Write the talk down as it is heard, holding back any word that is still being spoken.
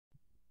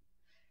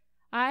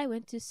I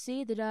went to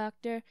see the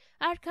doctor.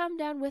 I'd come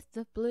down with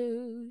the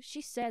blues.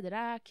 She said that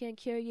I can't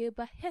cure you,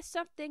 but here's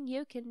something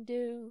you can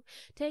do.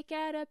 Take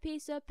out a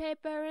piece of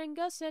paper and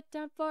go sit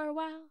down for a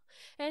while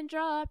and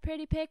draw a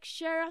pretty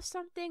picture of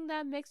something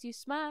that makes you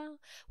smile.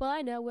 Well,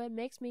 I know what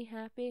makes me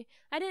happy.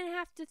 I didn't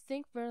have to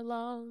think for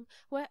long.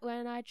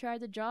 When I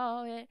tried to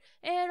draw it,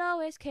 it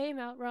always came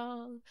out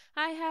wrong.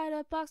 I had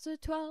a box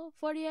of 12,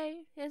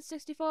 48, and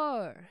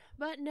 64,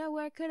 but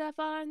nowhere could I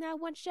find that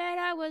one shade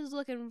I was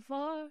looking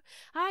for.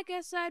 I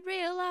guess I'd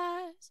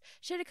realize,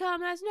 should've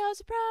come as no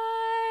surprise.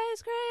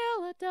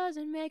 Crayola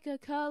doesn't make a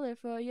color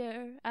for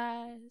your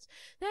eyes.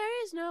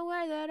 There is no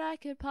way that I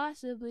could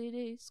possibly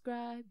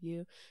describe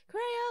you.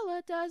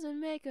 Crayola doesn't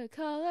make a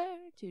color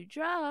to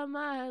draw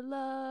my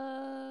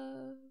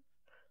love.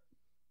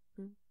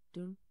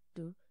 Dun,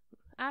 dun.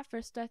 At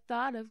first I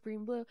thought of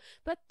green-blue,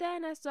 but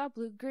then I saw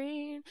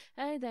blue-green,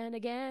 and then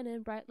again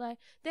in bright light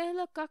they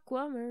look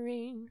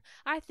aquamarine.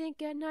 I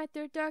think at night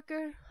they're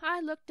darker. I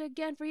looked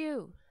again for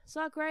you,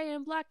 saw gray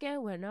and black,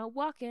 and went out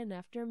walking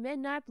after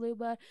midnight blue,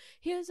 but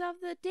hues of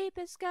the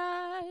deepest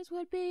skies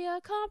would be a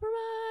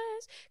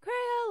compromise.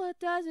 Crayola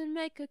doesn't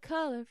make a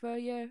color for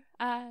your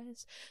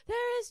eyes.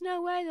 There is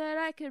no way that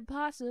I could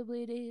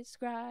possibly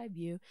describe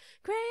you.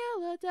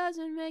 Crayola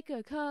doesn't make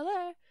a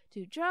color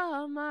to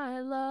draw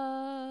my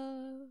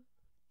love.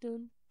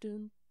 Dun,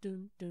 dun,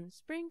 dun, dun.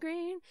 Spring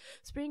green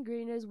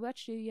is wet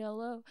too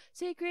yellow.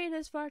 Sea green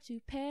is far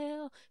too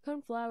pale.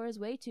 Cornflower is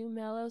way too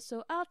mellow,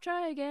 so I'll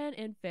try again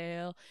and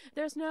fail.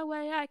 There's no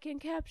way I can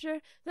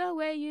capture the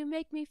way you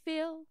make me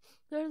feel.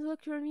 The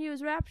look from you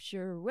is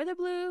rapture, whether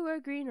blue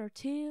or green or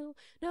teal.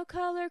 No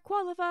color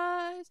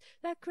qualifies,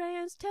 that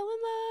crayon's telling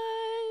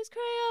lies.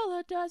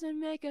 Crayola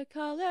doesn't make a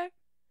color.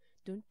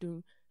 Dun,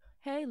 dun.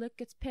 Hey, look,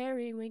 it's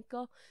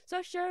periwinkle.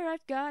 So sure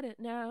I've got it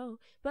now.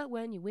 But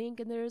when you wink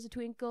and there's a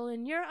twinkle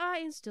in your eye,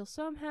 and still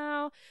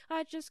somehow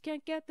I just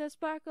can't get the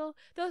sparkle.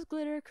 Those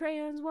glitter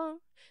crayons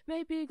won't.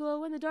 Maybe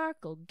glow in the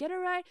dark'll get it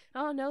right.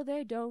 Oh no,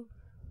 they don't.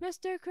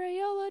 Mr.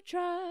 Crayola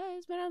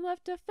tries, but I'm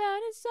left to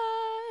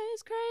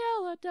fantasize.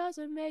 Crayola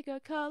doesn't make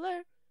a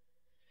color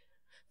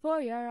for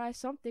your eyes,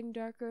 something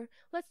darker.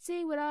 Let's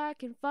see what I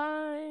can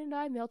find.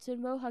 I melted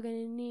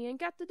mahogany and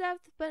got the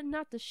depth but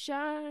not the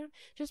shine.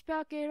 Just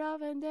back it off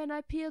and then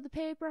I peeled the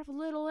paper off a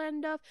little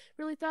end of.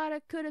 Really thought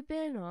it could have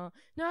been all,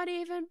 not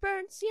even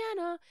burnt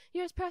sienna.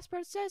 Yours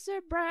passport says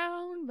they're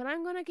brown, but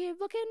I'm gonna keep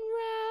looking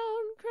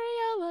round.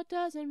 Crayola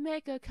doesn't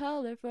make a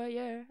color for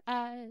your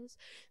eyes.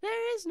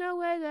 There is no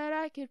way that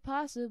I could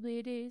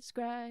possibly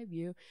describe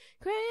you.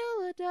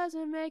 Crayola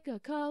doesn't make a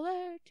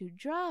color to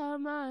draw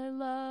my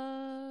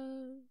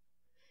love.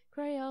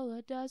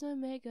 Crayola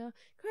doesn't make a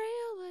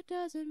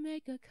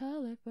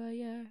color for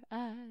your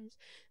eyes.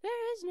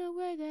 There is no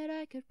way that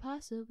I could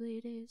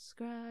possibly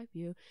describe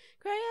you.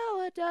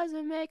 Crayola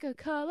doesn't make a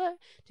color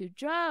to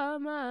draw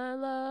my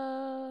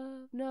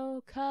love.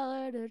 No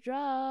color to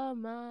draw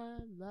my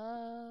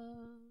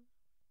love.